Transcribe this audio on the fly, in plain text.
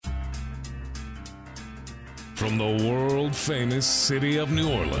From the world-famous city of New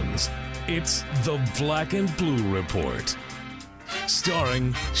Orleans, it's the Black and Blue Report.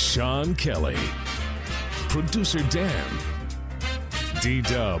 Starring Sean Kelly, producer Dan,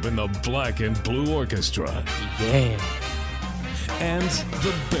 D-Dub and the Black and Blue Orchestra. Yeah. And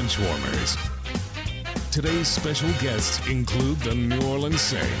the Benchwarmers. Today's special guests include the New Orleans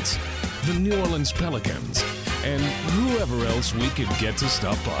Saints, the New Orleans Pelicans, and whoever else we could get to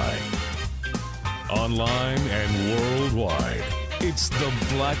stop by. Online and worldwide, it's the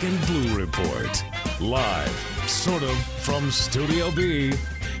Black and Blue Report. Live, sort of, from Studio B,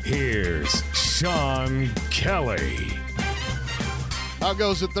 here's Sean Kelly. How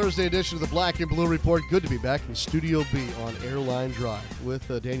goes the Thursday edition of the Black and Blue Report? Good to be back in Studio B on Airline Drive. With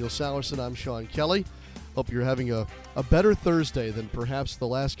Daniel Salerson, I'm Sean Kelly. Hope you're having a better Thursday than perhaps the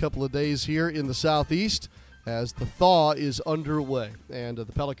last couple of days here in the Southeast, as the thaw is underway. And the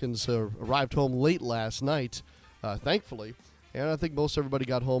Pelicans arrived home late last night, thankfully. And I think most everybody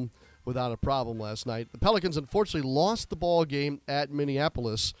got home without a problem last night. The Pelicans unfortunately lost the ball game at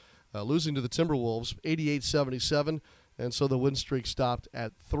Minneapolis, losing to the Timberwolves 88-77. And so the win streak stopped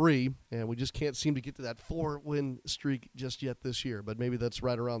at 3. And we just can't seem to get to that 4-win streak just yet this year. But maybe that's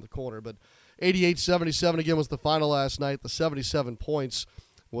right around the corner. But 88-77 again was the final last night. The 77 points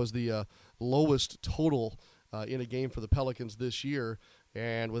was the lowest total in a game for the Pelicans this year.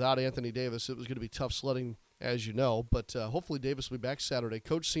 And without Anthony Davis, it was going to be tough sledding, as you know. But hopefully Davis will be back Saturday.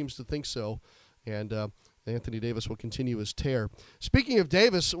 Coach seems to think so. And Anthony Davis will continue his tear. Speaking of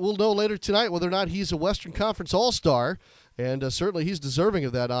Davis, we'll know later tonight whether or not he's a Western Conference All-Star. And certainly he's deserving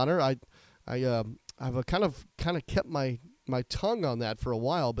of that honor. I've kind of kept my tongue on that for a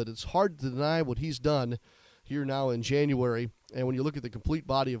while, but it's hard to deny what he's done here now in January. And when you look at the complete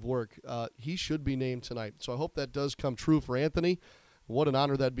body of work, he should be named tonight. So I hope that does come true for Anthony. What an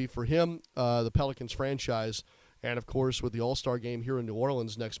honor that'd be for him, the Pelicans franchise, and, of course, with the All-Star game here in New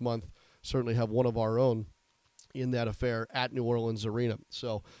Orleans next month, certainly have one of our own in that affair at New Orleans Arena.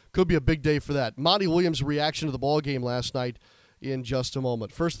 So could be a big day for that. Monty Williams' reaction to the ball game last night in just a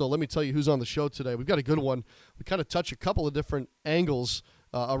moment. First, though, let me tell you who's on the show today. We've got a good one. We kind of touch a couple of different angles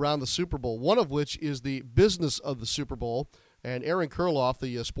around the Super Bowl, one of which is the business of the Super Bowl. And Aaron Kurloff,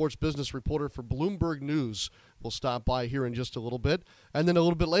 the sports business reporter for Bloomberg News, will stop by here in just a little bit. And then a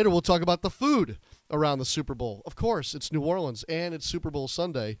little bit later, we'll talk about the food around the Super Bowl. Of course, it's New Orleans, and it's Super Bowl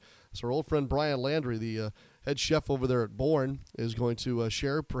Sunday. So our old friend Brian Landry, the head chef over there at Bourne, is going to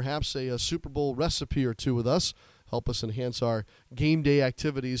share perhaps a Super Bowl recipe or two with us, help us enhance our game day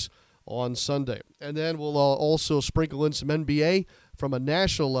activities on Sunday. And then we'll also sprinkle in some NBA from a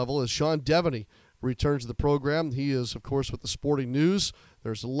national level as Sean Devaney returns to the program. He is, of course, with the Sporting News.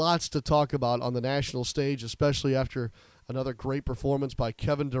 There's lots to talk about on the national stage, especially after another great performance by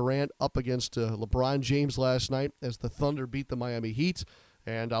Kevin Durant up against LeBron James last night as the Thunder beat the Miami Heat.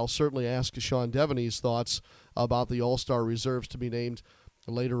 And I'll certainly ask Sean Devaney's thoughts about the All-Star reserves to be named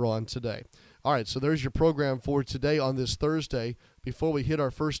later on today. All right, so there's your program for today on this Thursday. Before we hit our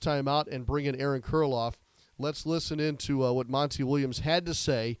first time out and bring in Aaron Kurloff, let's listen in to what Monty Williams had to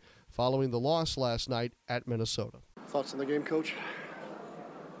say following the loss last night at Minnesota. Thoughts on the game, Coach?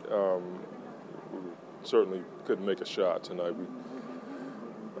 We certainly couldn't make a shot tonight.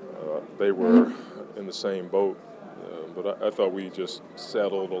 They were in the same boat, but I thought we just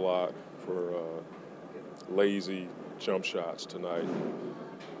settled a lot for lazy jump shots tonight.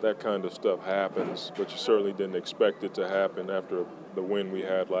 That kind of stuff happens, but you certainly didn't expect it to happen after the win we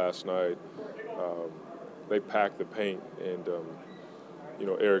had last night. They packed the paint, and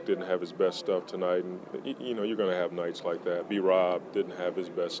Eric didn't have his best stuff tonight, and you're going to have nights like that. B-Rob didn't have his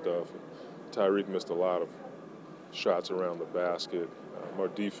best stuff. Tyreek missed a lot of shots around the basket. Our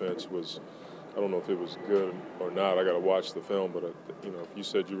defense was, I don't know if it was good or not. I got to watch the film, but if you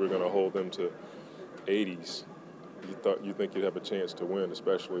said you were going to hold them to 80s, you think you'd have a chance to win,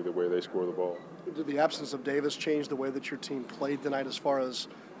 especially the way they score the ball. Did the absence of Davis change the way that your team played tonight as far as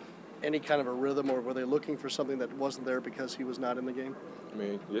any kind of a rhythm, or were they looking for something that wasn't there because he was not in the game? I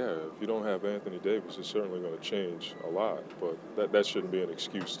mean, yeah, if you don't have Anthony Davis, it's certainly going to change a lot, but that shouldn't be an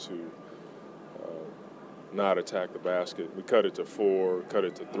excuse to not attack the basket. We cut it to 4, cut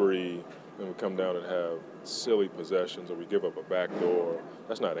it to 3, and we come down and have silly possessions, or we give up a backdoor.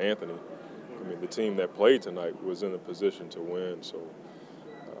 That's not Anthony. I mean, the team that played tonight was in a position to win, so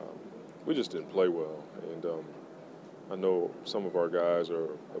we just didn't play well. And I know some of our guys are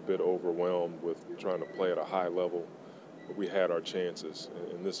a bit overwhelmed with trying to play at a high level, but we had our chances,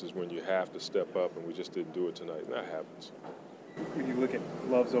 and this is when you have to step up, and we just didn't do it tonight, and that happens. When you look at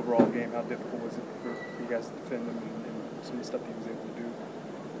Love's overall game, how difficult was it for you guys to defend him and some of the stuff he was able to do?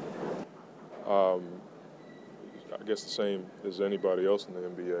 I guess the same as anybody else in the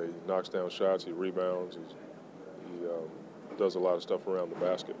NBA. He knocks down shots, he rebounds, he does a lot of stuff around the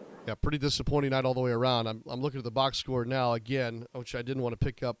basket. Yeah, pretty disappointing night all the way around. I'm looking at the box score now again, which I didn't want to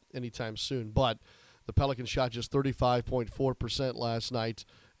pick up anytime soon, but the Pelicans shot just 35.4% last night,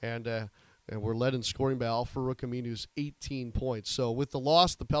 and we're led in scoring by Al-Farouq Aminu's 18 points. So with the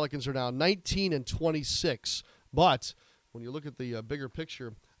loss, the Pelicans are now 19-26. But when you look at the bigger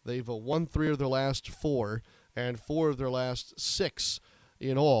picture, they've won 3 of their last 4 and 4 of their last 6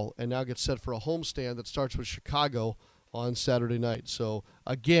 in all, and now get set for a homestand that starts with Chicago on Saturday night. So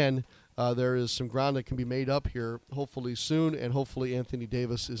again, there is some ground that can be made up here hopefully soon, and hopefully Anthony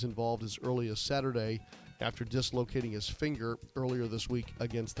Davis is involved as early as Saturday after dislocating his finger earlier this week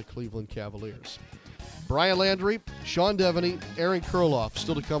against the Cleveland Cavaliers. Brian Landry, Sean Devaney, Aaron Kurloff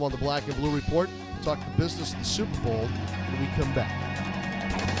still to come on the Black and Blue Report. We'll talk the business of the Super Bowl when we come back.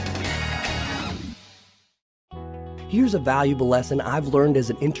 Here's a valuable lesson I've learned as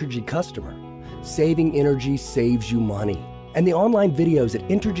an Entergy customer. Saving energy saves you money. And the online videos at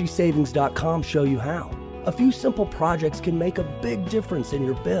EnergySavings.com show you how. A few simple projects can make a big difference in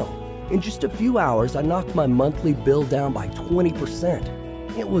your bill. In just a few hours, I knocked my monthly bill down by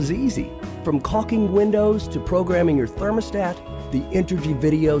 20%. It was easy. From caulking windows to programming your thermostat, the Entergy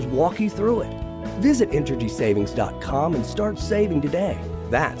videos walk you through it. Visit EnergySavings.com and start saving today.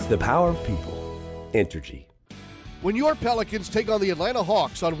 That's the power of people. Entergy. When your Pelicans take on the Atlanta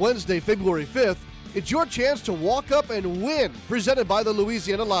Hawks on Wednesday, February 5th, it's your chance to walk up and win, presented by the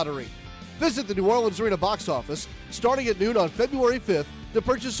Louisiana Lottery. Visit the New Orleans Arena box office starting at noon on February 5th to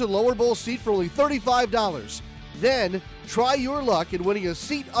purchase a lower bowl seat for only $35. Then, try your luck in winning a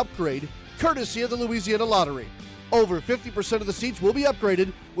seat upgrade courtesy of the Louisiana Lottery. Over 50% of the seats will be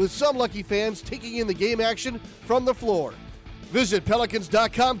upgraded, with some lucky fans taking in the game action from the floor. Visit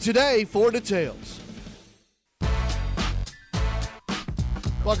Pelicans.com today for details.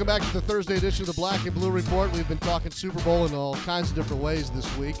 Welcome back to the Thursday edition of the Black and Blue Report. We've been talking Super Bowl in all kinds of different ways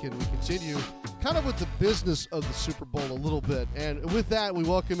this week, and we continue kind of with the business of the Super Bowl a little bit. And with that, we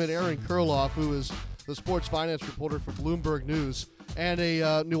welcome in Aaron Kurloff, who is the sports finance reporter for Bloomberg News and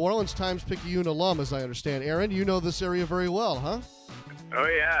a New Orleans Times-Picayune alum, as I understand. Aaron, you know this area very well, huh? Oh,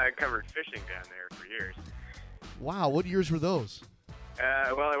 yeah. I covered fishing down there for years. Wow. What years were those?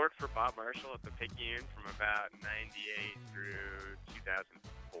 Well, I worked for Bob Marshall at the Picayune from about 98 through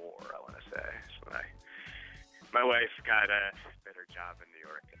 2004, I want to say. So my wife got a better job in New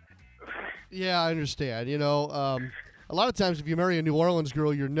York. Yeah, I understand. You know, a lot of times if you marry a New Orleans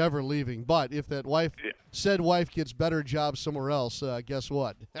girl, you're never leaving. But if that said wife gets better jobs somewhere else, guess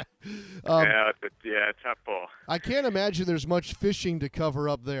what? Tough pull. I can't imagine there's much fishing to cover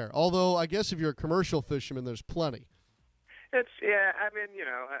up there. Although I guess if you're a commercial fisherman, there's plenty. I mean, you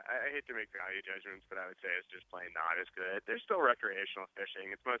know, I hate to make value judgments, but I would say it's just plain not as good. There's still recreational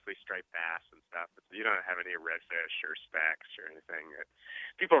fishing. It's mostly striped bass and stuff. But you don't have any redfish or specks or anything.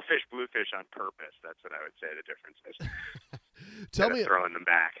 People fish bluefish on purpose. That's what I would say the difference is. Tell me, throwing them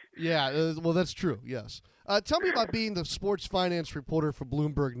back. Yeah, well, that's true, yes. Tell me about being the sports finance reporter for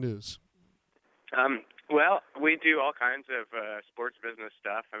Bloomberg News. Well, we do all kinds of sports business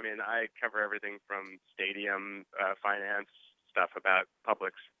stuff. I mean, I cover everything from stadium finance stuff about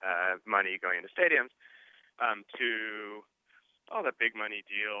public's money going into stadiums to all the big money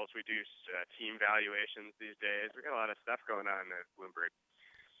deals. We do team valuations these days. We got a lot of stuff going on at Bloomberg.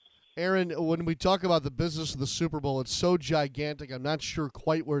 Aaron, when we talk about the business of the Super Bowl, it's so gigantic. I'm not sure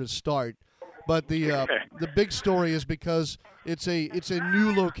quite where to start. But the big story is because it's a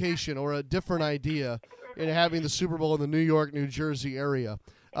new location or a different idea in having the Super Bowl in the New York, New Jersey area.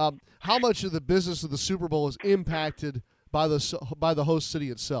 How much of the business of the Super Bowl is impacted by the host city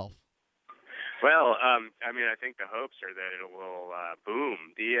itself? Well, I mean, I think the hopes are that it will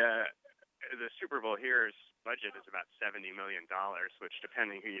boom. The Super Bowl here's budget is about $70 million, which,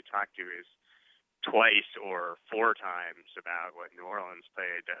 depending who you talk to, is twice or 4 times about what New Orleans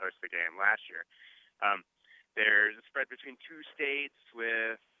paid to host the game last year. There's a spread between 2 states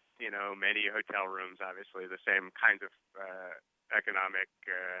with, you know, many hotel rooms, obviously the same kinds of economic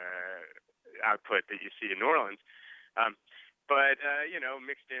output that you see in New Orleans. But you know,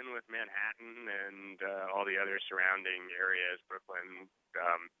 mixed in with Manhattan and all the other surrounding areas, Brooklyn,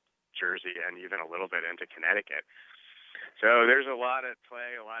 Jersey, and even a little bit into Connecticut. So there's a lot at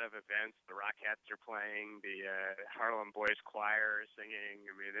play, a lot of events. The Rockettes are playing. The Harlem Boys Choir is singing.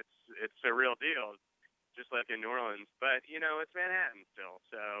 I mean, it's a real deal, just like in New Orleans. But, you know, it's Manhattan still.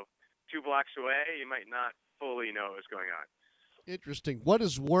 So 2 blocks away, you might not fully know what's going on. Interesting. What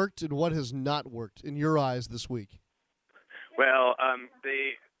has worked and what has not worked in your eyes this week? Well,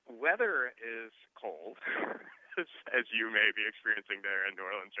 the weather is cold. as you may be experiencing there in New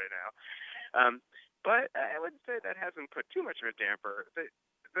Orleans right now. But I would say that hasn't put too much of a damper.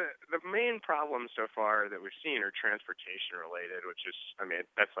 The main problems so far that we've seen are transportation related, which is, I mean,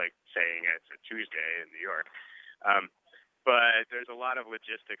 that's like saying it's a Tuesday in New York. But there's a lot of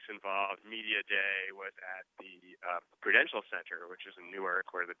logistics involved. Media Day was at the Prudential Center, which is in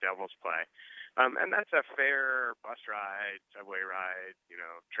Newark, where the Devils play. And that's a fair bus ride, subway ride,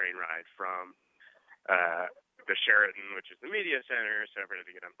 train ride from the Sheraton, which is the media center, so everybody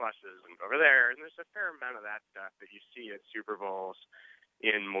to get on buses and go over there. And there's a fair amount of that stuff that you see at Super Bowls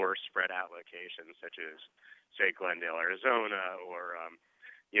in more spread out locations, such as, say, Glendale, Arizona, or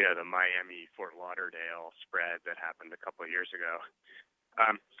the Miami Fort Lauderdale spread that happened a couple of years ago.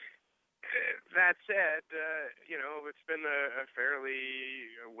 That said, it's been a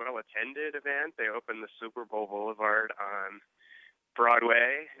fairly well-attended event. They opened the Super Bowl Boulevard on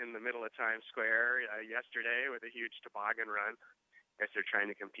Broadway in the middle of Times Square yesterday with a huge toboggan run. I guess they're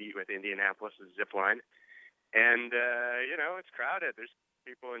trying to compete with Indianapolis' zip line. And, it's crowded. There's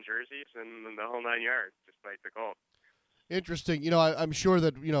people in jerseys and the whole 9 yards, despite the cold. Interesting. I'm sure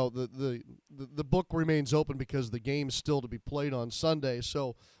that the book remains open because the game's still to be played on Sunday.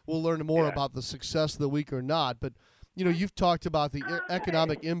 So we'll learn more about the success of the week or not. But you've talked about the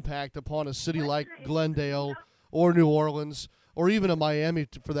economic impact upon a city like Glendale or New Orleans or even a Miami,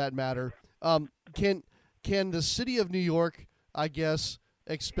 for that matter. Can the city of New York, I guess,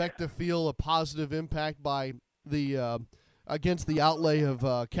 expect to feel a positive impact by the against the outlay of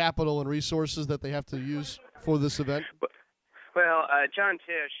capital and resources that they have to use for this event? Well, John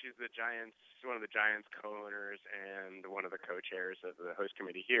Tisch, who's one of the Giants co-owners and one of the co-chairs of the host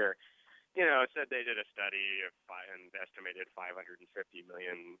committee here, said they did a study and estimated $550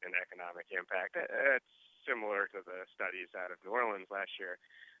 million in economic impact. It's similar to the studies out of New Orleans last year.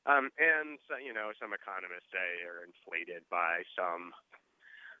 And some economists say are inflated by some,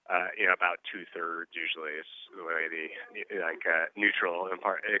 about 2/3 usually is the way neutral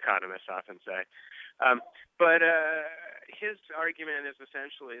economists often say. But his argument is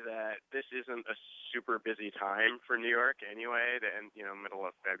essentially that this isn't a super busy time for New York anyway, middle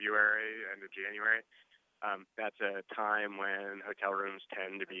of February, end of January. That's a time when hotel rooms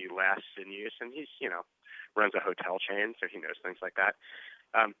tend to be less in use, and he's, runs a hotel chain, so he knows things like that.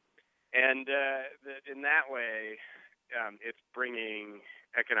 In that way, it's bringing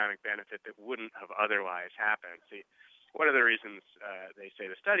economic benefit that wouldn't have otherwise happened. See, one of the reasons they say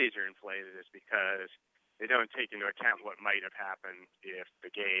the studies are inflated is because they don't take into account what might have happened if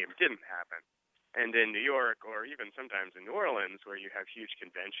the game didn't happen. And in New York, or even sometimes in New Orleans, where you have huge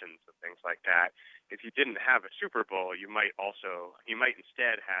conventions and things like that, if you didn't have a Super Bowl, you might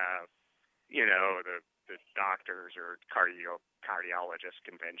instead have, the doctors or cardiologist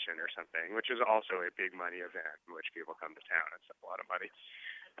convention or something, which is also a big money event in which people come to town and spend a lot of money.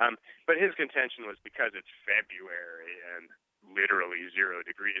 But his contention was because it's February and literally 0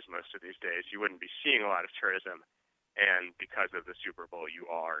 degrees most of these days, you wouldn't be seeing a lot of tourism. And because of the Super Bowl, you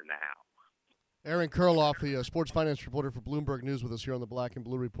are now. Aaron Kurloff, the sports finance reporter for Bloomberg News, with us here on the Black and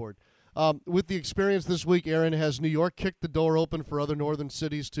Blue Report. With the experience this week, Aaron, has New York kicked the door open for other northern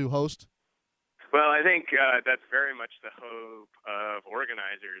cities to host? Well, I think that's very much the hope of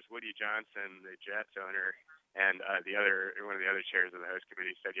organizers. Woody Johnson, the Jets owner, and one of the other chairs of the host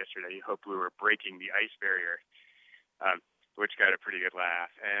committee said yesterday he hoped we were breaking the ice barrier, which got a pretty good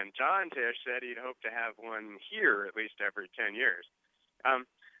laugh. And John Tisch said he'd hope to have one here at least every 10 years.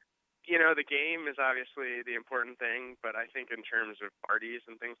 The game is obviously the important thing, but I think in terms of parties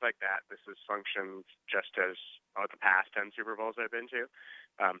and things like that, this has functioned just as the past 10 Super Bowls I've been to.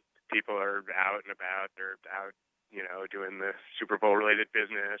 People are out and about. They're out, doing the Super Bowl-related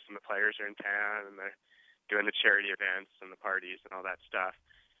business, and the players are in town, and they're doing the charity events and the parties and all that stuff.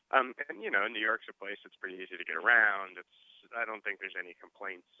 And New York's a place that's pretty easy to get around. I don't think there's any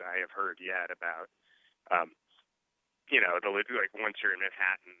complaints I have heard yet about, once you're in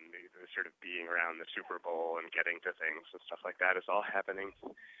Manhattan, the sort of being around the Super Bowl and getting to things and stuff like that is all happening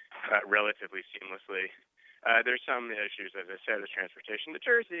relatively seamlessly. There's some issues, as I said, with transportation to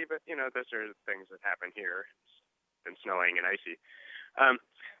Jersey, but, those are things that happen here. It's been snowing and icy.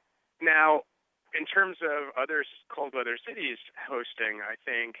 Now, in terms of other cold weather cities hosting, I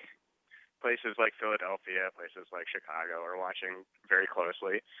think places like Philadelphia, places like Chicago are watching very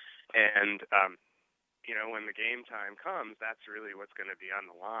closely. And, when the game time comes, that's really what's going to be on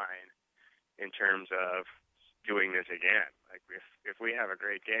the line in terms of doing this again. Like if we have a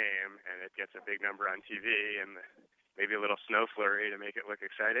great game and it gets a big number on TV and maybe a little snow flurry to make it look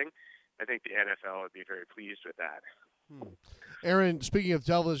exciting, I think the NFL would be very pleased with that. Aaron, speaking of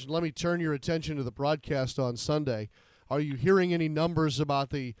television, let me turn your attention to the broadcast on Sunday. Are you hearing any numbers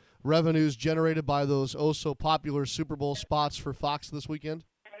about the revenues generated by those oh-so-popular Super Bowl spots for Fox this weekend?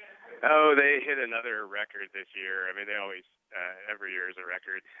 Oh, they hit another record this year. I mean, they always, every year is a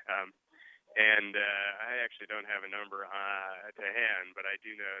record. I actually don't have a number to hand, but I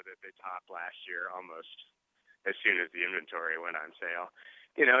do know that they topped last year almost as soon as the inventory went on sale.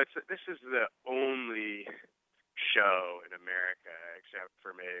 You know, this is the only show in America, except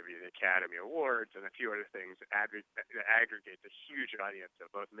for maybe the Academy Awards and a few other things, that aggregates a huge audience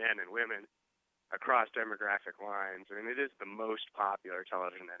of both men and women across demographic lines. I mean, it is the most popular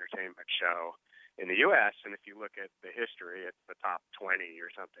television entertainment show in the U.S., and if you look at the history, it's the top 20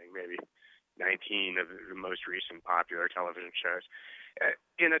 or something, maybe 19 of the most recent popular television shows.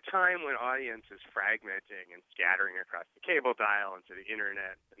 In a time when audience is fragmenting and scattering across the cable dial and to the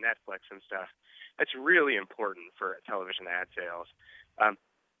internet, Netflix and stuff, that's really important for television ad sales.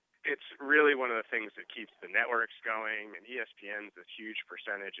 It's really one of the things that keeps the networks going, and ESPN's a huge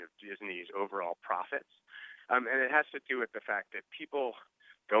percentage of Disney's overall profits. And it has to do with the fact that people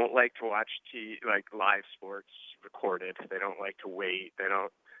don't like to watch live sports recorded. They don't like to wait. They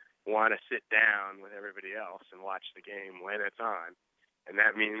don't want to sit down with everybody else and watch the game when it's on. And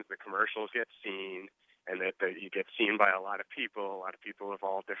that means the commercials get seen, and that you get seen by a lot of people of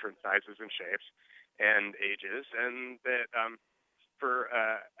all different sizes and shapes and ages, and that for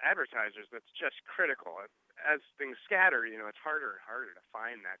advertisers, that's just critical. As things scatter, it's harder and harder to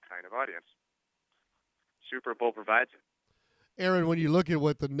find that kind of audience. Super Bowl provides it. Aaron, when you look at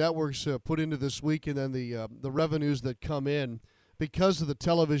what the networks put into this week and then the revenues that come in, because of the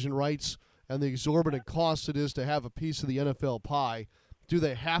television rights and the exorbitant cost it is to have a piece of the NFL pie, do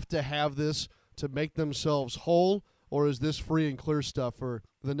they have to have this to make themselves whole, or is this free and clear stuff for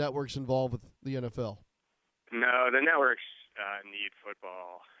the networks involved with the NFL? No, the networks need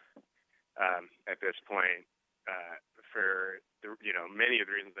football at this point for many of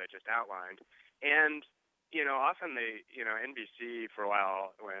the reasons I just outlined, and often they NBC for a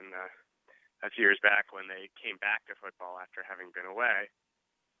while when a few years back when they came back to football after having been away,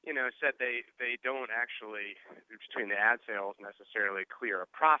 said they don't actually, between the ad sales, necessarily clear a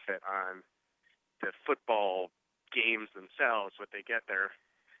profit on the football games themselves. What they get there,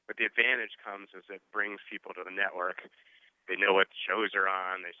 but the advantage comes is it brings people to the network. They know what shows are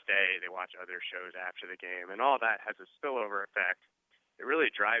on. They stay. They watch other shows after the game, and all that has a spillover effect. It really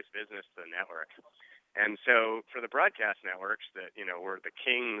drives business to the network. And so for the broadcast networks that were the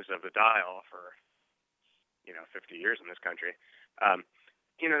kings of the dial for 50 years in this country,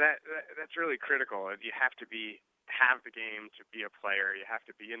 that's really critical. You have to have the game to be a player. You have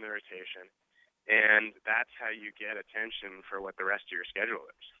to be in the rotation, and that's how you get attention for what the rest of your schedule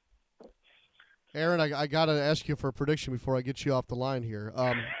is. Aaron, I got to ask you for a prediction before I get you off the line here.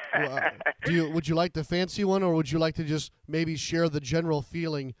 Would you like the fancy one, or would you like to just maybe share the general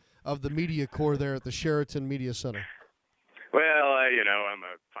feeling of the media corps there at the Sheraton Media Center? Well, I'm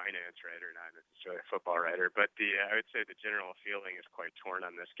a finance writer, not necessarily a football writer, but I would say the general feeling is quite torn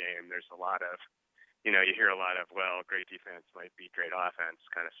on this game. There's a lot of, you hear a lot of, great defense might beat great offense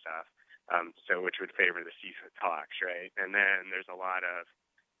kind of stuff, which would favor the FIFA talks, right? And then there's a lot of,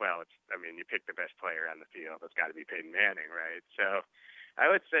 you pick the best player on the field. It's got to be Peyton Manning, right? So I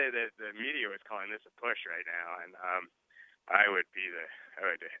would say that the media is calling this a push right now, and I would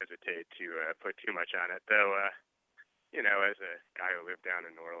hesitate to put too much on it, though. As a guy who lived down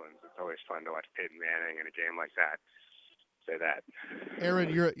in New Orleans, it's always fun to watch Peyton Manning in a game like that. Say that. Aaron,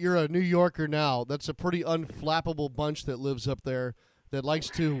 you're a New Yorker now. That's a pretty unflappable bunch that lives up there that likes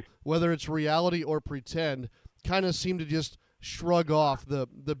to, whether it's reality or pretend, kind of seem to just shrug off the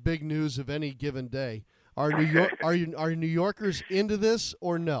big news of any given day. Are New Yorkers into this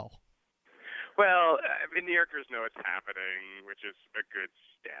or no? Well, New Yorkers know what's happening, which is a good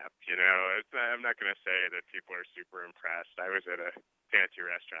step. I'm not going to say that people are super impressed. I was at a fancy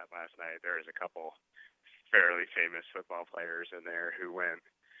restaurant last night. There was a couple fairly famous football players in there who went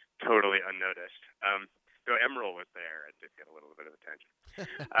totally unnoticed. Though Emerald was there, it did get a little bit of attention.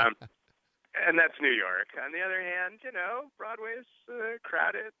 And that's New York. On the other hand, Broadway's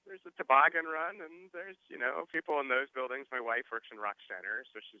crowded. There's a toboggan run, and there's, people in those buildings. My wife works in Rock Center,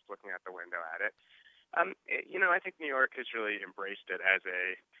 so she's looking out the window at it. I think New York has really embraced it as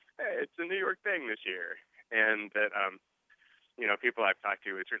it's a New York thing this year. And that, people I've talked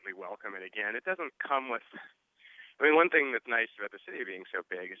to would certainly welcome it again. It doesn't come with, one thing that's nice about the city being so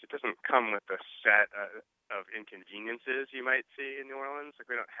big is it doesn't come with a set of inconveniences you might see in New Orleans.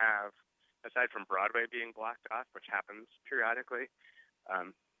 Like we don't have, aside from Broadway being blocked off, which happens periodically,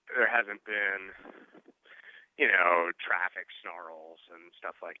 there hasn't been, traffic snarls and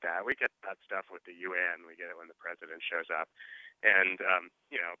stuff like that. We get that stuff with the UN. We get it when the president shows up. And,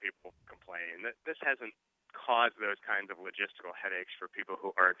 people complain that this hasn't caused those kinds of logistical headaches for people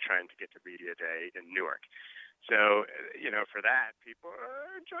who aren't trying to get to Media Day in Newark. So, for that, people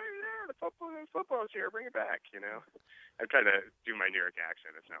are enjoying the football's here, bring it back, I'm trying to do my New York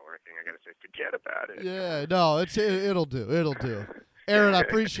accent. It's not working. I got to say, forget about it. Yeah, no, it'll do. It'll do. Aaron, I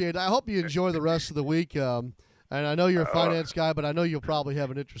appreciate it. I hope you enjoy the rest of the week. And I know you're a finance guy, but I know you'll probably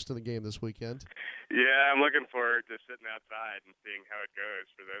have an interest in the game this weekend. Yeah, I'm looking forward to sitting outside and seeing how it goes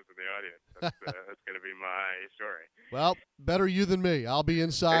for those in the audience. That's going to be my story. Well, better you than me. I'll be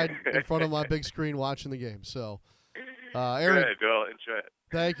inside in front of my big screen watching the game. So, Aaron, good. Well, enjoy it.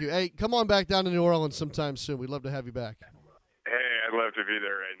 Thank you. Hey, come on back down to New Orleans sometime soon. We'd love to have you back. Hey, I'd love to be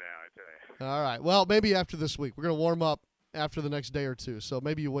there right now, I tell you. All right. Well, maybe after this week. We're going to warm up after the next day or two. So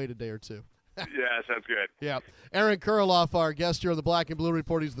maybe you wait a day or two. Yeah, sounds good. Yeah. Aaron Kurloff, our guest here on the Black and Blue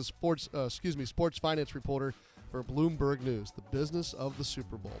Report. He's the sports finance reporter for Bloomberg News, the business of the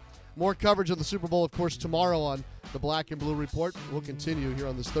Super Bowl. More coverage of the Super Bowl, of course, tomorrow on the Black and Blue Report. We'll continue here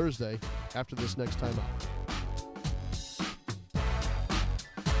on this Thursday after this next time out.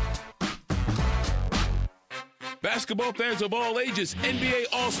 Basketball fans of all ages, NBA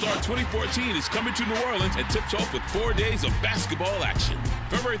All-Star 2014 is coming to New Orleans and tips off with 4 days of basketball action.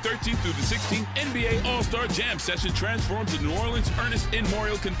 February 13th through the 16th, NBA All-Star Jam Session transforms the New Orleans Ernest N.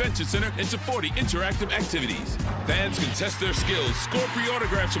 Morial Convention Center into 40 interactive activities. Fans can test their skills, score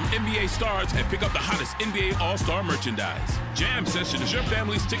pre-autographs from NBA stars, and pick up the hottest NBA All-Star merchandise. Jam Session is your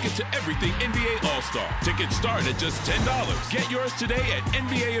family's ticket to everything NBA All-Star. Tickets start at just $10. Get yours today at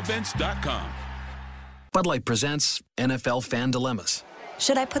NBAEvents.com. Bud Light presents NFL Fan Dilemmas.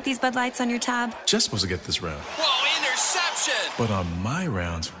 Should I put these Bud Lights on your tab? Jeff's supposed to get this round. Whoa, interception! But on my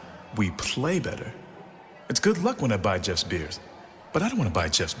rounds, we play better. It's good luck when I buy Jeff's beers. But I don't want to buy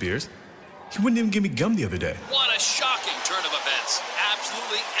Jeff's beers. He wouldn't even give me gum the other day. What a shocking turn of events.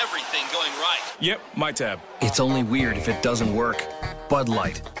 Absolutely everything going right. Yep, my tab. It's only weird if it doesn't work. Bud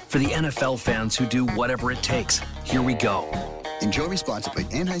Light, for the NFL fans who do whatever it takes. Here we go. Enjoy responsibly.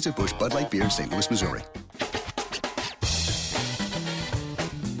 Anheuser-Busch Bud Light Beer, St. Louis, Missouri.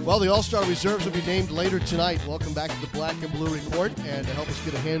 Well, the All-Star Reserves will be named later tonight. Welcome back to the Black and Blue Report. And to help us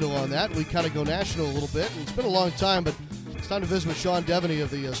get a handle on that, we kind of go national a little bit. And it's been a long time, but it's time to visit with Sean Devaney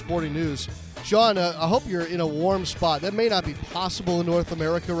of the Sporting News. Sean, I hope you're in a warm spot. That may not be possible in North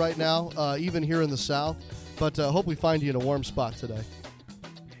America right now, even here in the South. But I hope we find you in a warm spot today.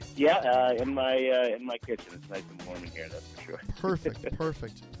 Yeah, in my kitchen. It's nice and warm in here, that's for sure.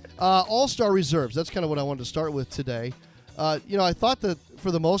 Perfect. All-Star Reserves, that's kind of what I wanted to start with today. I thought that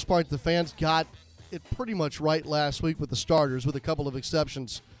for the most part the fans got it pretty much right last week with the starters, with a couple of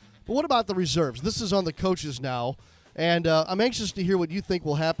exceptions. But what about the reserves? This is on the coaches now, and I'm anxious to hear what you think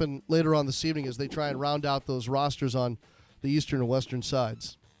will happen later on this evening as they try and round out those rosters on the eastern and western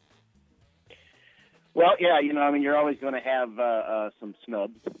sides. Well, yeah, you're always going to have some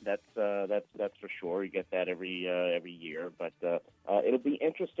snubs. That's for sure. You get that every year, but it'll be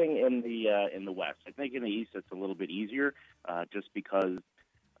interesting in the West. I think in the East it's a little bit easier, just because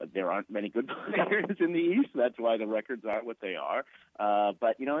there aren't many good players in the East. That's why the records aren't what they are.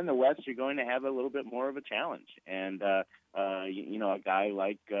 But in the West you're going to have a little bit more of a challenge, and a guy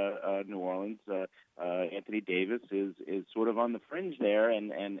like New Orleans. Anthony Davis is sort of on the fringe there,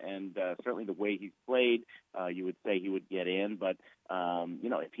 and certainly the way he's played, you would say he would get in. But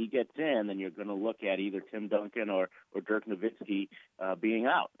if he gets in, then you're going to look at either Tim Duncan or Dirk Nowitzki being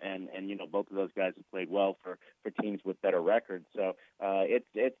out, and both of those guys have played well for teams with better records. So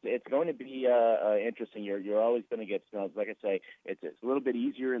it's going to be interesting. You're always going to get snubs. Like I say, it's a little bit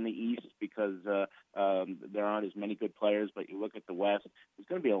easier in the East because there aren't as many good players. But you look at the West, there's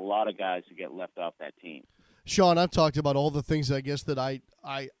going to be a lot of guys who get left off that team. Sean, I've talked about all the things I guess that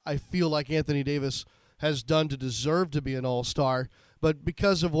I feel like Anthony Davis has done to deserve to be an all-star, but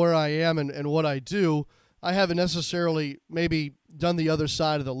because of where I am and what I do, I haven't necessarily maybe done the other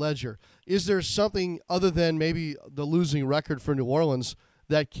side of the ledger. Is there something other than maybe the losing record for New Orleans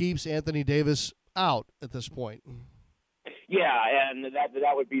that keeps Anthony Davis out at this point? Yeah, and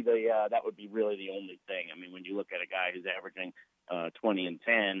that would be really the only thing. I mean, when you look at a guy who's averaging 20 and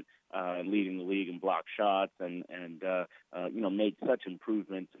 10, leading the league in block shots, and made such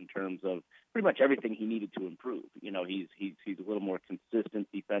improvements in terms of pretty much everything he needed to improve. He's a little more consistent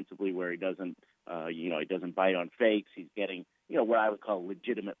defensively, where he doesn't bite on fakes. He's getting what I would call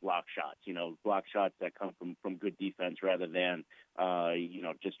legitimate block shots. Block shots that come from good defense rather than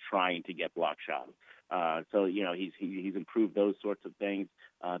just trying to get block shots. So he's improved those sorts of things.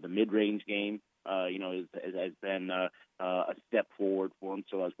 The mid-range game has been a step forward for him.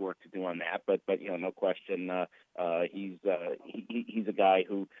 So has work to do on that. But no question, he's a guy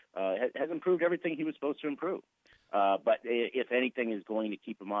who has improved everything he was supposed to improve. But if anything is going to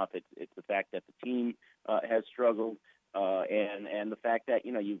keep him off, it's the fact that the team has struggled. And the fact that,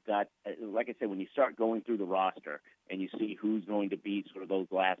 you've got, like I said, when you start going through the roster and you see who's going to be sort of those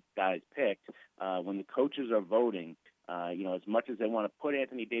last guys picked, when the coaches are voting, as much as they want to put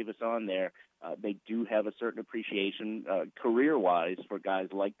Anthony Davis on there, they do have a certain appreciation career-wise for guys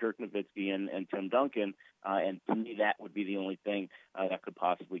like Dirk Nowitzki and Tim Duncan. And to me, that would be the only thing that could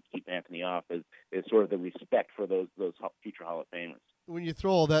possibly keep Anthony off is sort of the respect for those future Hall of Famers. When you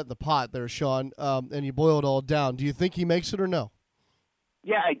throw all that in the pot there, Sean, and you boil it all down, do you think he makes it or no?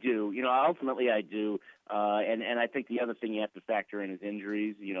 Yeah, I do. Ultimately I do. And I think the other thing you have to factor in is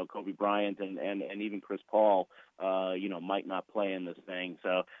injuries. Kobe Bryant and even Chris Paul, might not play in this thing.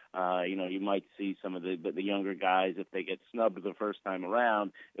 So, you might see some of the younger guys, if they get snubbed the first time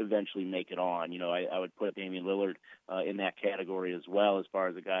around, eventually make it on. I would put Damian Lillard in that category as well, as far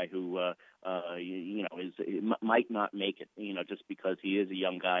as a guy who, might not make it, just because he is a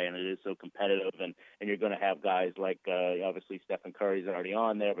young guy and it is so competitive. And you're going to have guys like, obviously Stephen Curry's already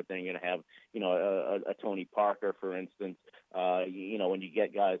on there, but then you're going to have, a Tony Parker, for instance. When you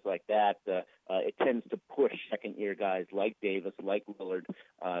get guys like that, it tends to push second-year guys like Davis, like Lillard,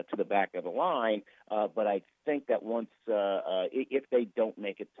 to the back of the line. But I think that once, if they don't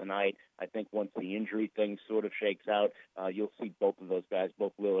make it tonight, I think once the injury thing sort of shakes out, you'll see both of those guys,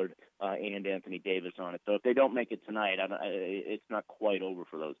 both Lillard and Anthony Davis, on it. So if they don't make it tonight, it's not quite over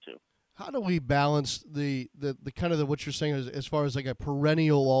for those two. How do we balance the kind of what you're saying as far as like a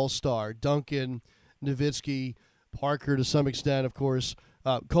perennial all-star, Duncan, Nowitzki, Parker to some extent, of course.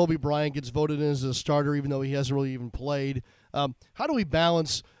 Kobe Bryant gets voted in as a starter even though he hasn't really even played. How do we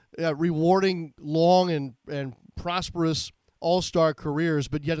balance rewarding long and prosperous all-star careers,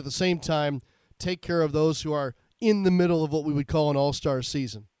 but yet at the same time take care of those who are in the middle of what we would call an all-star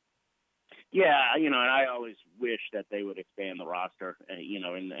season? Yeah, and I always wish that they would expand the roster, and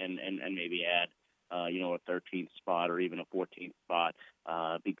maybe add, a 13th spot or even a 14th spot,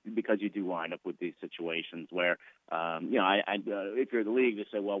 because you do wind up with these situations where, if you're the league, they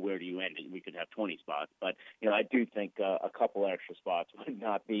say, well, where do you end? We could have 20 spots. But, I do think a couple extra spots would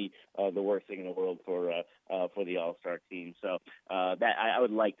not be the worst thing in the world for the All-Star team. So that I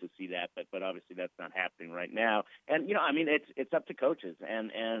would like to see that, but obviously that's not happening right now. And, it's up to coaches.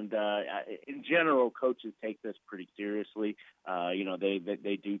 And in general, coaches take this pretty seriously.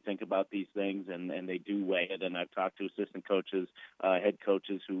 They do think about these things and they do weigh it. And I've talked to assistant coaches, head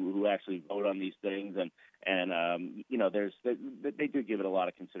coaches who actually vote on these things, and they do give it a lot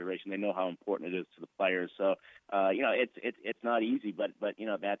of consideration. They know how important it is to the players. So it's not easy, but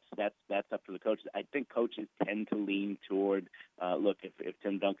that's up to the coaches. I think coaches tend to lean toward look, if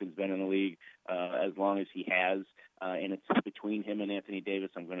Tim Duncan's been in the league as long as he has, and it's between him and Anthony Davis,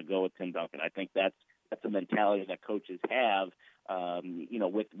 I'm going to go with Tim Duncan. I think that's a mentality that coaches have,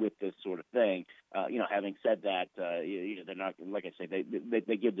 with this sort of thing. Having said that, they're not, like I say,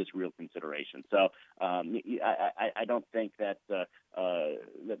 they give this real consideration. So I don't think that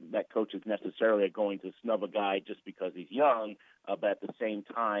coaches necessarily are going to snub a guy just because he's young. But at the same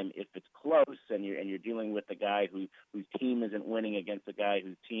time, if it's close and you're dealing with a guy whose team isn't winning against a guy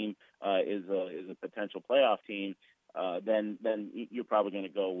whose team is a potential playoff team, then you're probably going to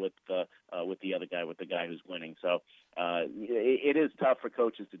go with the other guy, with the guy who's winning. So it is tough for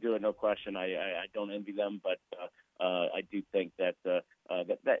coaches to do it, no question. I don't envy them, but I do think that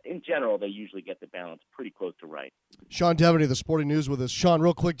in general they usually get the balance pretty close to right. Sean Devaney, the Sporting News, with us. Sean,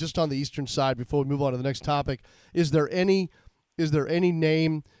 real quick, just on the Eastern side before we move on to the next topic, is there any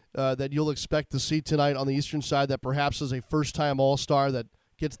name that you'll expect to see tonight on the Eastern side that perhaps is a first-time All-Star that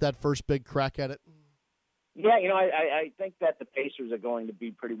gets that first big crack at it? Yeah, I think that the Pacers are going to be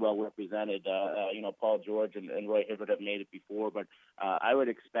pretty well represented. Paul George and Roy Hibbert have made it before, but I would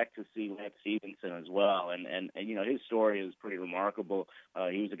expect to see Lance Stevenson as well. And his story is pretty remarkable.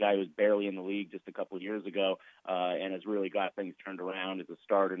 He was a guy who was barely in the league just a couple of years ago, and has really got things turned around as a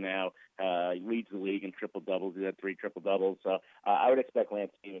starter now. He leads the league in triple-doubles. He had 3 triple-doubles. So I would expect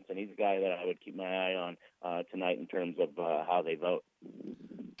Lance Stevenson. He's a guy that I would keep my eye on tonight in terms of how they vote.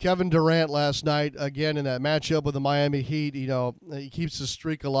 Kevin Durant last night, again, in that matchup with the Miami Heat, he keeps the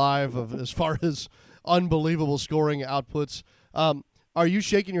streak alive of as far as unbelievable scoring outputs. Are you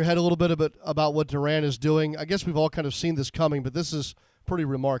shaking your head a little bit about what Durant is doing? I guess we've all kind of seen this coming, but this is pretty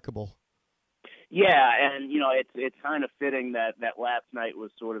remarkable. Yeah, and, it's kind of fitting that last night was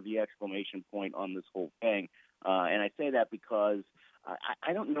sort of the exclamation point on this whole thing. And I say that because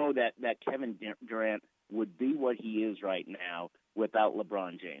I don't know that Kevin Durant would be what he is right now without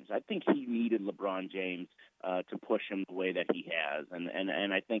LeBron James. I think he needed LeBron James to push him the way that he has,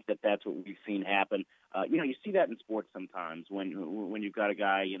 and I think that that's what we've seen happen. You see that in sports sometimes when you've got a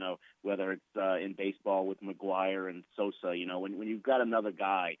guy, whether it's in baseball with McGuire and Sosa, when you've got another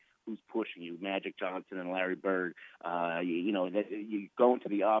guy who's pushing you, Magic Johnson and Larry Bird, you go into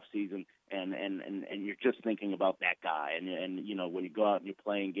the off season and you're just thinking about that guy, and when you go out and you're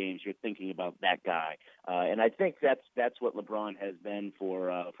playing games, you're thinking about that guy, and I think that's what LeBron has been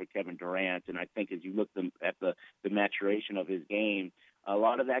for Kevin Durant, and I think as you look at the maturation of his game, a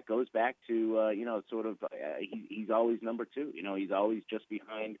lot of that goes back to he's always number two. He's always just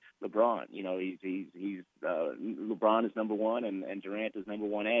behind LeBron. He's LeBron is number one and Durant is number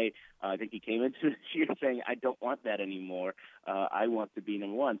 1A. I think he came into this year saying, I don't want that anymore. I want to be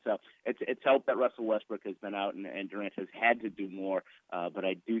number one. So it's helped that Russell Westbrook has been out and Durant has had to do more. But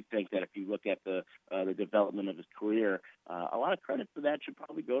I do think that if you look at the development of his career, a lot of credit for that should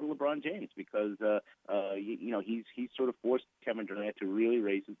probably go to LeBron James because he's sort of forced Kevin Durant to really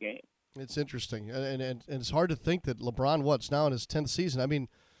raise his game. It's interesting, and it's hard to think that LeBron, what's now in his 10th season. I mean,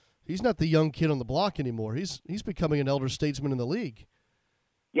 he's not the young kid on the block anymore. He's becoming an elder statesman in the league.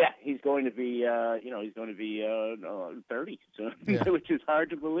 Yeah, he's going to be 30 soon, yeah. Which is hard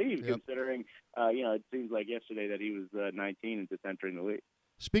to believe considering it seems like yesterday that he was 19 and just entering the league.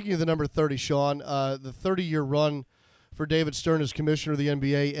 Speaking of the number 30, Sean, the 30-year run for David Stern as commissioner of the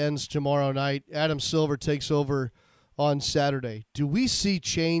NBA ends tomorrow night. Adam Silver takes over on Saturday. Do we see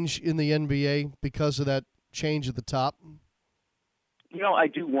change in the NBA because of that change at the top? I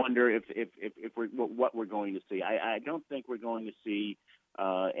do wonder if we're what we're going to see. I don't think we're going to see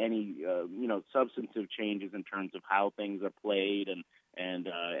any substantive changes in terms of how things are played and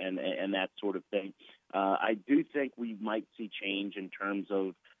that sort of thing. I do think we might see change in terms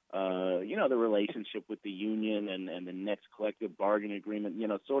of the relationship with the union and the next collective bargaining agreement,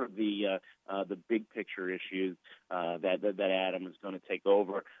 sort of the big picture issues that Adam is going to take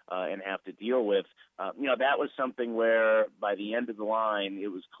over and have to deal with. That was something where by the end of the line, it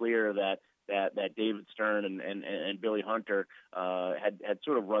was clear that David Stern and Billy Hunter had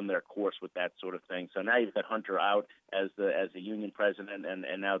sort of run their course with that sort of thing. So now you've got Hunter out as the union president,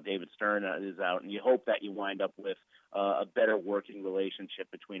 and now David Stern is out, and you hope that you wind up with a better working relationship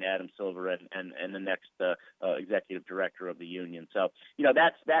between Adam Silver and the next executive director of the union. So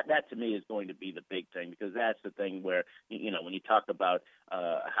that to me is going to be the big thing, because that's the thing where when you talk about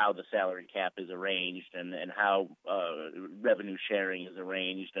how the salary cap is arranged and how revenue sharing is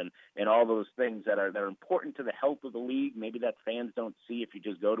arranged and all those things that are important to the health of the league, maybe that fans don't see if you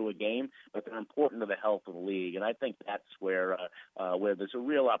just go to a game, but they're important to the health of the league. And I think that's where there's a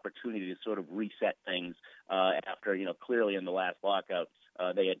real opportunity to sort of reset things after, clearly in the last lockout,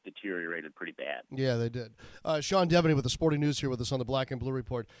 they had deteriorated pretty bad. Yeah, they did. Sean Devaney with the Sporting News here with us on the Black and Blue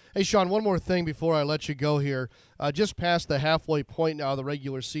Report. Hey, Sean, one more thing before I let you go here. Just past the halfway point now of the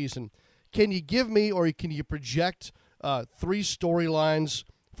regular season, can you give me or can you project 3 storylines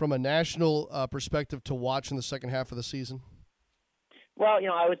from a national perspective to watch in the second half of the season? Well,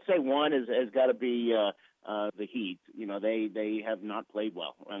 I would say one has got to be the Heat. They have not played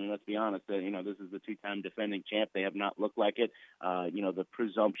well. I mean, let's be honest. This is the 2-time defending champ. They have not looked like it. The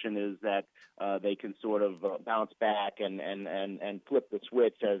presumption is that they can sort of bounce back and flip the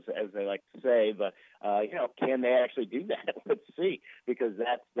switch, as they like to say. But can they actually do that? Let's see, because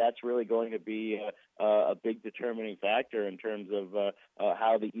that's really going to be a big determining factor in terms of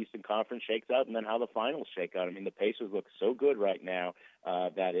how the Eastern Conference shakes out and then how the finals shake out. I mean, the Pacers look so good right now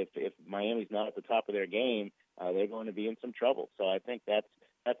that if Miami's not at the top of their game, they're going to be in some trouble. So I think that's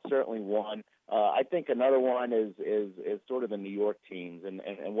certainly one. I think another one is sort of the New York teams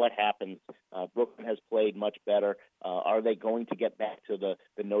and what happens. Brooklyn has played much better. Are they going to get back to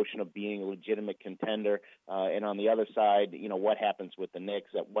the notion of being a legitimate contender? And on the other side, what happens with the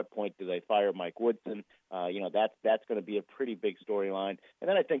Knicks? At what point do they fire Mike Woodson? That's going to be a pretty big storyline. And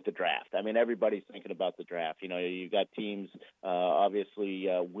then I think the draft. I mean, everybody's thinking about the draft. You've got teams obviously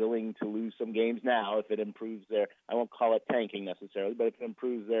willing to lose some games now if it improves their, I won't call it tanking necessarily, but if it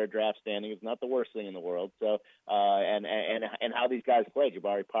improves their draft standing, it's not the worst thing in the world. So, and how these guys play,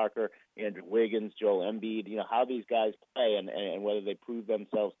 Jabari Parker, Andrew Wiggins, Joel Embiid, how these guys play and whether they prove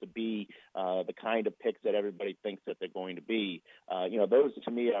themselves to be the kind of picks that everybody thinks that they're going to be. Those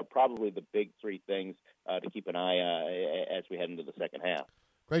to me are probably the big 3 things to keep an eye as we head into the second half.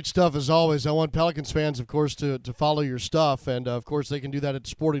 Great stuff as always. I want Pelicans fans, of course, to follow your stuff, and of course they can do that at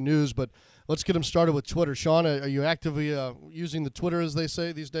Sporting News. But let's get them started with Twitter. Sean, are you actively using the Twitter, as they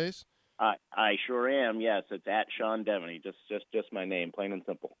say these days? I sure am. Yes, it's at Sean Devaney. Just my name, plain and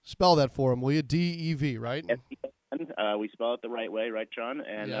simple. Spell that for him, will you? DEV, right? We spell it the right way, right, Sean?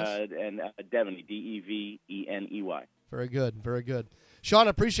 And Yes. Devaney, DEVENEY. Very good, very good. Sean, I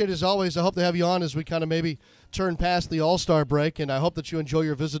appreciate it as always. I hope to have you on as we kind of maybe turn past the All-Star break, and I hope that you enjoy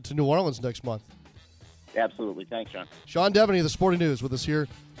your visit to New Orleans next month. Absolutely. Thanks, Sean. Sean Devaney, the Sporting News, with us here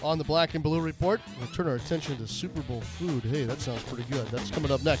on the Black and Blue Report. We'll turn our attention to Super Bowl food. Hey, that sounds pretty good. That's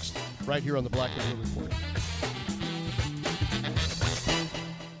coming up next, right here on the Black and Blue Report.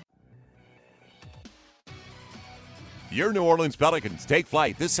 Your New Orleans Pelicans take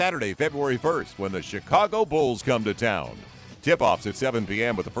flight this Saturday, February 1st, when the Chicago Bulls come to town. Tip-offs at 7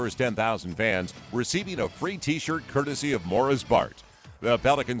 p.m. with the first 10,000 fans receiving a free T-shirt courtesy of Morris Bart. The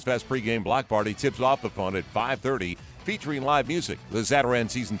Pelicans Fest pregame block party tips off the fun at 5:30, featuring live music, the Zatarain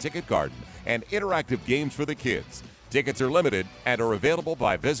Season Ticket Garden, and interactive games for the kids. Tickets are limited and are available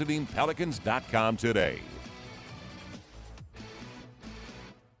by visiting Pelicans.com today.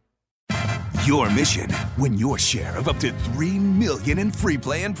 Your mission, win your share of up to $3 million in free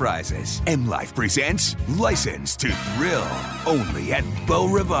play and prizes. M Life presents License to Thrill, only at Beau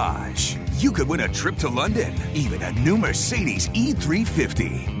Rivage. You could win a trip to London, even a new Mercedes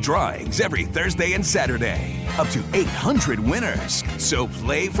E350. Drawings every Thursday and Saturday. Up to 800 winners. So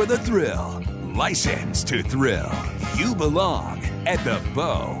play for the thrill. License to Thrill. You belong at the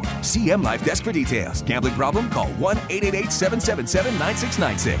Beau. See M Life Desk for details. Gambling problem? Call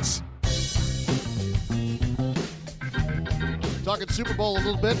 1-888-777-9696. Talking Super Bowl a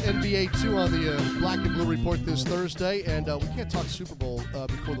little bit, NBA 2 on the Black and Blue Report this Thursday, and we can't talk Super Bowl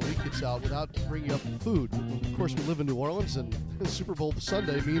before the week gets out without bringing up food. Of course, we live in New Orleans, and Super Bowl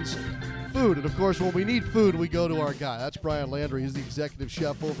Sunday means food. And, of course, when we need food, we go to our guy. That's Brian Landry. He's the executive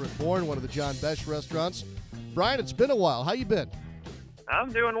chef over at Bourne, one of the John Besh restaurants. Brian, it's been a while. How you been?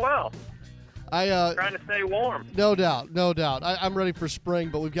 I'm doing well. Trying to stay warm. No doubt, no doubt. I'm ready for spring,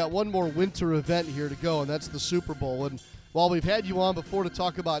 but we've got one more winter event here to go, and that's the Super Bowl. And while we've had you on before to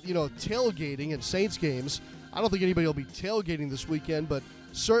talk about, tailgating and Saints games, I don't think anybody will be tailgating this weekend, but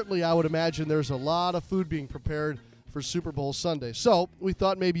certainly I would imagine there's a lot of food being prepared for Super Bowl Sunday. So we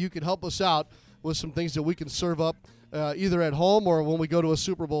thought maybe you could help us out with some things that we can serve up either at home or when we go to a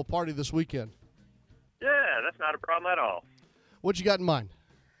Super Bowl party this weekend. Yeah, that's not a problem at all. What you got in mind?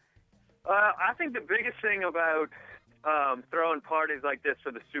 I think the biggest thing about throwing parties like this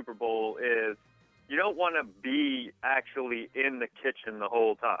for the Super Bowl is you don't want to be actually in the kitchen the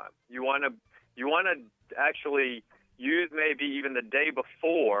whole time. You want to actually use maybe even the day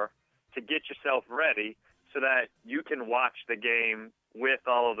before to get yourself ready so that you can watch the game with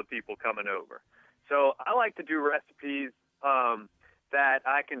all of the people coming over. So I like to do recipes that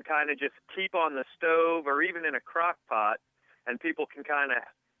I can kind of just keep on the stove or even in a crock pot, and people can kind of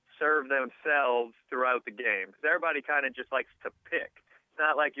serve themselves throughout the game. Because everybody kind of just likes to pick. It's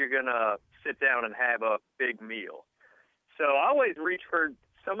not like you're going to sit down and have a big meal. So I always reach for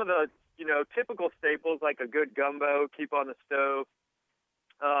some of the, typical staples like a good gumbo, keep on the stove.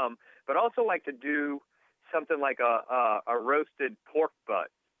 But also like to do something like a roasted pork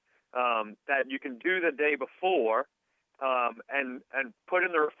butt that you can do the day before and put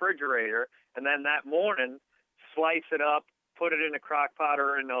in the refrigerator, and then that morning slice it up, put it in a crock pot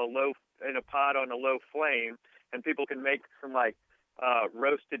or in a pot on a low flame, and people can make some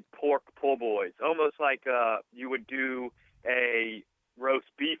roasted pork po' boys, almost like you would do a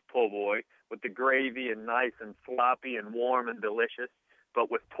roast beef po' boy with the gravy and nice and floppy and warm and delicious, but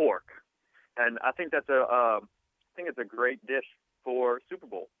with pork. And I think it's a great dish for Super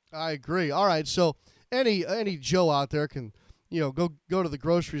Bowl. I agree. All right, so any Joe out there can go to the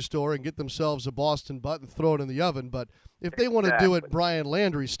grocery store and get themselves a Boston butt and throw it in the oven. But if they want to do it Brian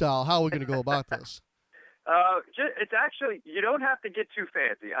Landry style, how are we going to go about this? It's actually, you don't have to get too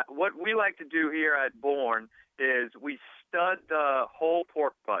fancy. What we like to do here at Bourne is we stud the whole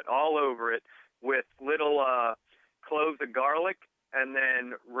pork butt all over it with little cloves of garlic and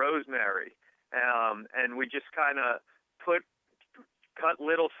then rosemary. And we just kind of cut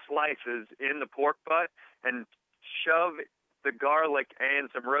little slices in the pork butt and shove the garlic and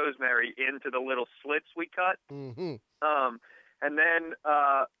some rosemary into the little slits we cut. Mm-hmm. And then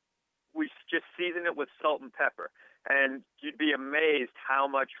we just season it with salt and pepper. And you'd be amazed how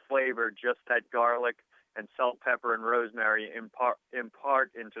much flavor just that garlic and salt, pepper, and rosemary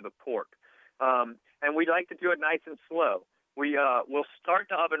impart into the pork. And we like to do it nice and slow. We'll start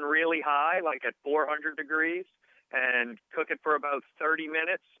the oven really high, like at 400 degrees, and cook it for about 30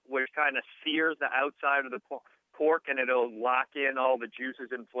 minutes, which kind of sears the outside of the pork, and it'll lock in all the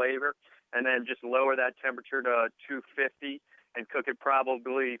juices and flavor. And then just lower that temperature to 250 and cook it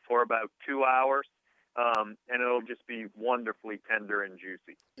probably for about 2 hours. And it'll just be wonderfully tender and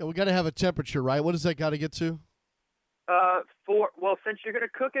juicy. Yeah, we got to have a temperature, right? What does that got to get to? Since you're going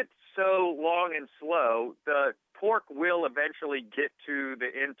to cook it so long and slow, the pork will eventually get to the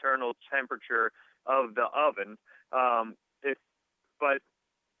internal temperature of the oven. But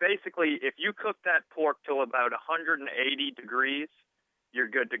basically, if you cook that pork till about 180 degrees, you're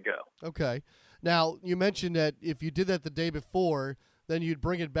good to go. Okay. Now, you mentioned that if you did that the day before, then you'd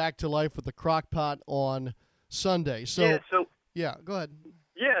bring it back to life with the crock pot on Sunday. Yeah, go ahead.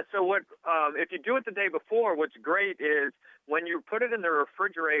 Yeah, so what if you do it the day before, what's great is when you put it in the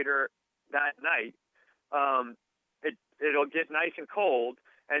refrigerator that night, it'll get nice and cold,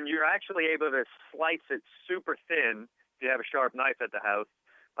 and you're actually able to slice it super thin if you have a sharp knife at the house.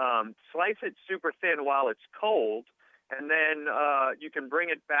 Slice it super thin while it's cold, and then you can bring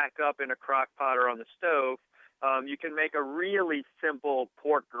it back up in a crock pot or on the stove. You can make a really simple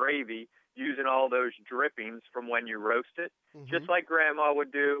pork gravy using all those drippings from when you roast it, just like Grandma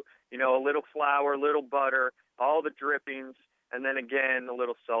would do. You know, a little flour, a little butter, all the drippings, and then again a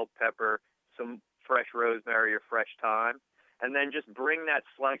little salt, pepper, some fresh rosemary or fresh thyme, and then just bring that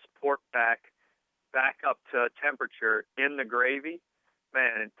sliced pork back up to temperature in the gravy.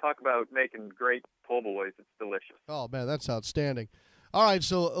 Man, talk about making great po' boys. It's delicious. Oh, man, that's outstanding. All right,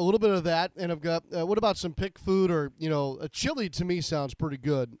 so a little bit of that, and I've got, what about some pick food or, a chili to me sounds pretty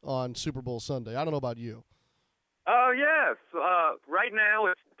good on Super Bowl Sunday. I don't know about you. Oh, yes. Right now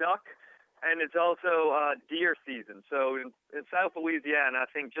it's duck, and it's also deer season. So in South Louisiana, I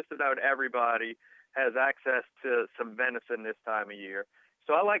think just about everybody has access to some venison this time of year.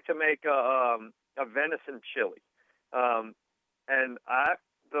 So I like to make a venison chili. And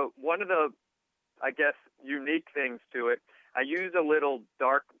one of the, I guess, unique things to it, I use a little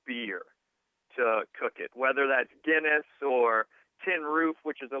dark beer to cook it, whether that's Guinness or Tin Roof,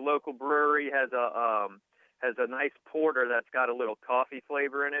 which is a local brewery, has a nice porter that's got a little coffee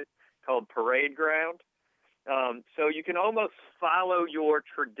flavor in it called Parade Ground. So you can almost follow your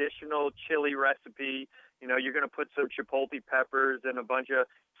traditional chili recipe. You're going to put some chipotle peppers and a bunch of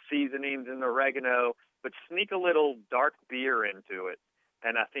seasonings and oregano, but sneak a little dark beer into it.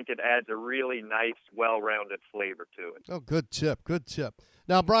 And I think it adds a really nice, well-rounded flavor to it. Oh, good tip, good tip.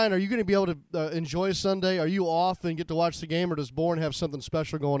 Now, Brian, are you going to be able to enjoy Sunday? Are you off and get to watch the game, or does Bourne have something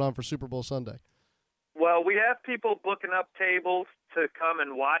special going on for Super Bowl Sunday? Well, we have people booking up tables to come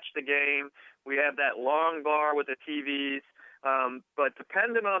and watch the game. We have that long bar with the TVs. But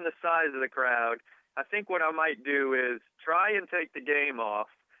depending on the size of the crowd, I think what I might do is try and take the game off,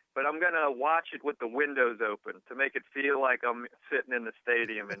 but I'm going to watch it with the windows open to make it feel like I'm sitting in the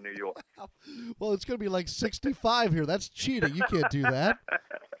stadium in New York. Well, it's going to be like 65 here. That's cheating. You can't do that.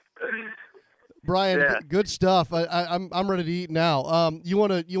 Brian, good stuff. I'm ready to eat now. You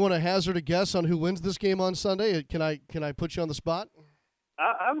want to hazard a guess on who wins this game on Sunday? Can I put you on the spot?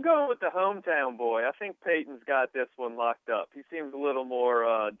 I'm going with the hometown boy. I think Peyton's got this one locked up. He seems a little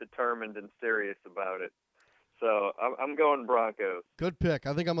more determined and serious about it. So I'm going Broncos. Good pick.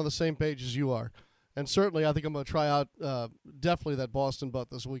 I think I'm on the same page as you are. And certainly I think I'm going to try out definitely that Boston butt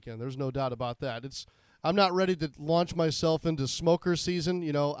this weekend. There's no doubt about that. I'm not ready to launch myself into smoker season,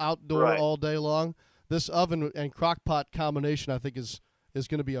 outdoor all day long. This oven and crock pot combination I think is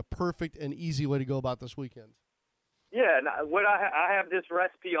going to be a perfect and easy way to go about this weekend. Yeah, and I have this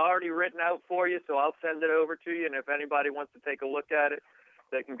recipe already written out for you, so I'll send it over to you. And if anybody wants to take a look at it,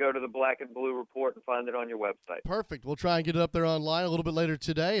 they can go to the Black and Blue Report and find it on your website. Perfect. We'll try and get it up there online a little bit later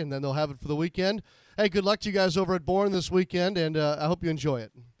today, and then they'll have it for the weekend. Hey, good luck to you guys over at Bourne this weekend, and I hope you enjoy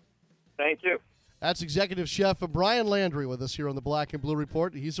it. Thank you. That's Executive Chef Brian Landry with us here on the Black and Blue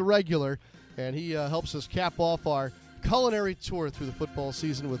Report. He's a regular, and he helps us cap off our culinary tour through the football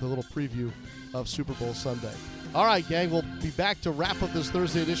season with a little preview of Super Bowl Sunday. All right, gang, we'll be back to wrap up this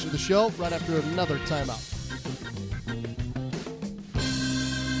Thursday edition of the show right after another timeout.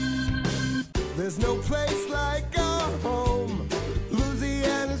 There's no place like our home,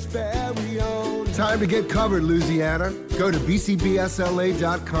 Louisiana's very own. Time to get covered, Louisiana. Go to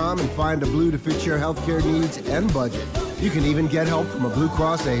bcbsla.com and find a Blue to fit your healthcare needs and budget. You can even get help from a Blue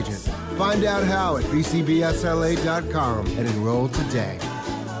Cross agent. Find out how at bcbsla.com and enroll today.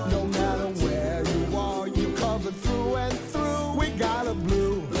 No matter where you are, you're covered through and through. We got a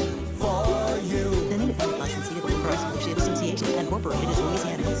Blue for you. An independent licensee of the Blue Cross Blue Shield Association and Incorporated is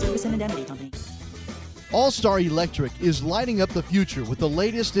Louisiana Health Service and Indemnity Company. All-Star Electric is lighting up the future with the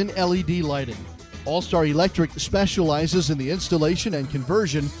latest in LED lighting. All-Star Electric specializes in the installation and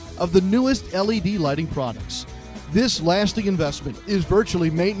conversion of the newest LED lighting products. This lasting investment is virtually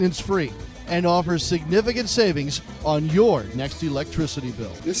maintenance-free and offers significant savings on your next electricity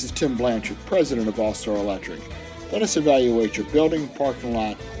bill. This is Tim Blanchard, president of All-Star Electric. Let us evaluate your building, parking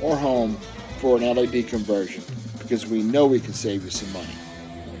lot, or home for an LED conversion, because we know we can save you some money.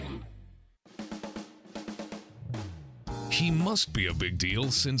 He must be a big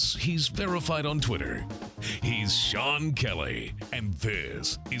deal since he's verified on Twitter. He's Sean Kelly, and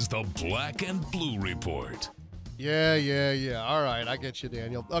this is the Black and Blue Report. Yeah. All right, I get you,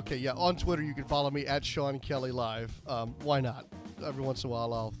 Daniel. Okay, yeah, on Twitter you can follow me at Sean Kelly Live. Why not? Every once in a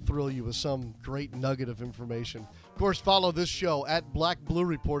while I'll thrill you with some great nugget of information. Of course, follow this show at Black Blue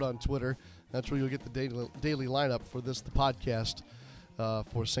Report on Twitter. That's where you'll get the daily lineup for the podcast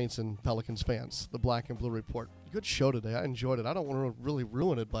for Saints and Pelicans fans, the Black and Blue Report. Good show today. I enjoyed it. I don't want to really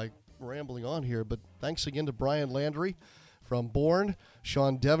ruin it by rambling on here, but thanks again to Brian Landry from Bourne,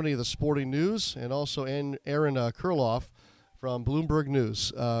 Sean Devaney of the Sporting News, and also Aaron Kurloff from Bloomberg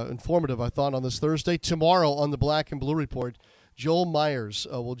News. Informative, I thought, on this Thursday. Tomorrow on the Black and Blue Report, Joel Myers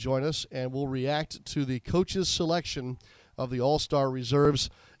will join us, and we'll react to the coaches' selection of the All-Star reserves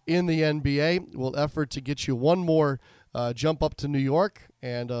in the NBA. We'll effort to get you one more jump up to New York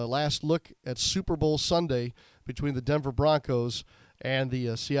and last look at Super Bowl Sunday between the Denver Broncos and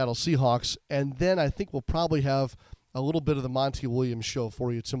the Seattle Seahawks. And then I think we'll probably have a little bit of the Monty Williams show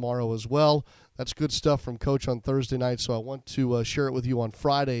for you tomorrow as well. That's good stuff from Coach on Thursday night, so I want to share it with you on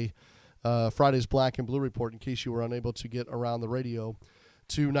Friday's Black and Blue Report in case you were unable to get around the radio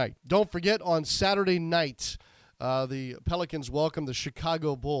tonight. Don't forget, on Saturday night, the Pelicans welcome the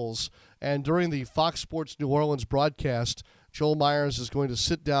Chicago Bulls, and during the Fox Sports New Orleans broadcast, Joel Myers is going to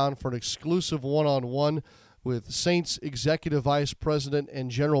sit down for an exclusive one-on-one with Saints Executive Vice President and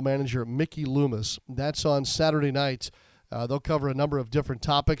General Manager Mickey Loomis. That's on Saturday night. They'll cover a number of different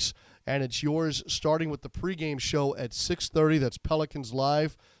topics, and it's yours starting with the pregame show at 6:30. That's Pelicans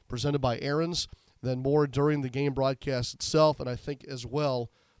Live, presented by Aaron's. Then more during the game broadcast itself, and I think as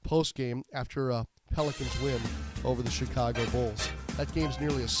well postgame after Pelicans win over the Chicago Bulls. That game's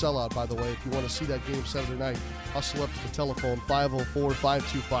nearly a sellout, by the way. If you want to see that game Saturday night, hustle up to the telephone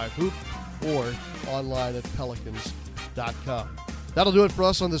 504-525-HOOP or online at pelicans.com. That'll do it for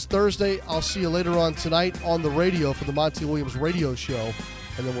us on this Thursday. I'll see you later on tonight on the radio for the Monty Williams radio show,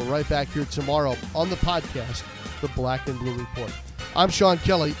 and then we're right back here tomorrow on the podcast, the Black and Blue Report. I'm Sean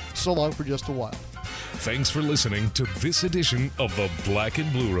Kelly. So long for just a while. Thanks for listening to this edition of the Black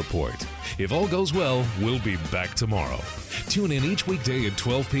and Blue Report. If all goes well, we'll be back tomorrow. Tune in each weekday at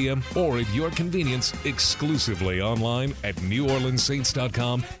 12 p.m. or at your convenience exclusively online at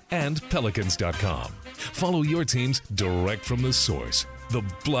NewOrleansSaints.com and Pelicans.com. Follow your teams direct from the source, the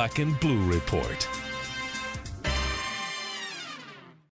Black and Blue Report.